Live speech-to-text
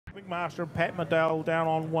McMaster and Pat Medell down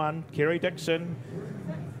on 1. Kerry Dixon.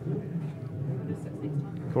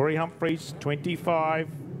 Corey Humphreys, 25.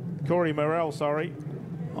 Corey Morrell, sorry,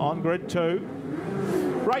 on grid 2.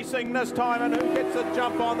 Racing this time, and who gets a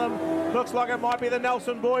jump on them? Looks like it might be the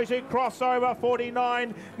Nelson boys who cross over.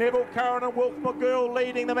 49. Neville Curran and Wolf McGill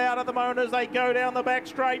leading them out at the moment as they go down the back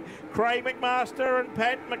straight. Craig McMaster and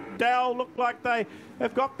Pat McDowell look like they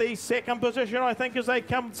have got the second position, I think, as they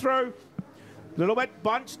come through. A little bit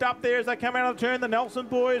bunched up there as they come out of the turn. The Nelson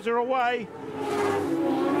boys are away.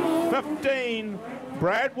 15.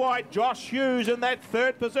 Brad White, Josh Hughes in that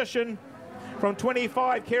third position. From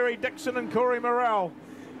 25, Kerry Dixon and Corey Morrell.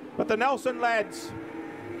 But the Nelson lads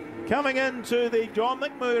coming into the John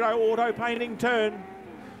McMurdo auto painting turn,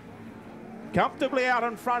 comfortably out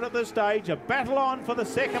in front at this stage. A battle on for the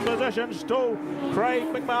second position. Still Craig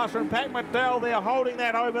McMaster and Pat McDowell. They're holding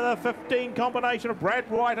that over the 15 combination of Brad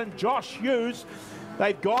White and Josh Hughes.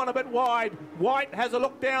 They've gone a bit wide. White has a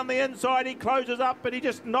look down the inside. He closes up, but he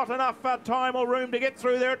just not enough time or room to get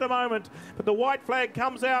through there at the moment. But the white flag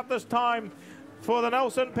comes out this time for the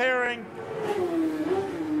Nelson pairing.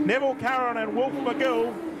 Neville Curran and Wolf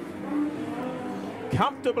McGill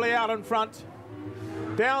comfortably out in front.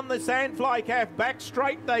 Down the Sandfly calf, back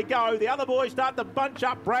straight they go. The other boys start to bunch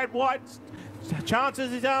up. Brad White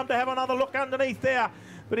chances his arm to have another look underneath there,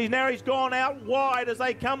 but he's gone out wide as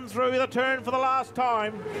they come through the turn for the last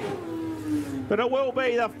time. But it will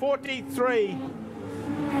be the 43.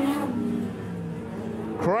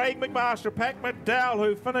 Craig McMaster, Pat McDowell,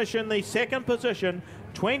 who finish in the second position.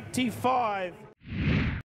 25.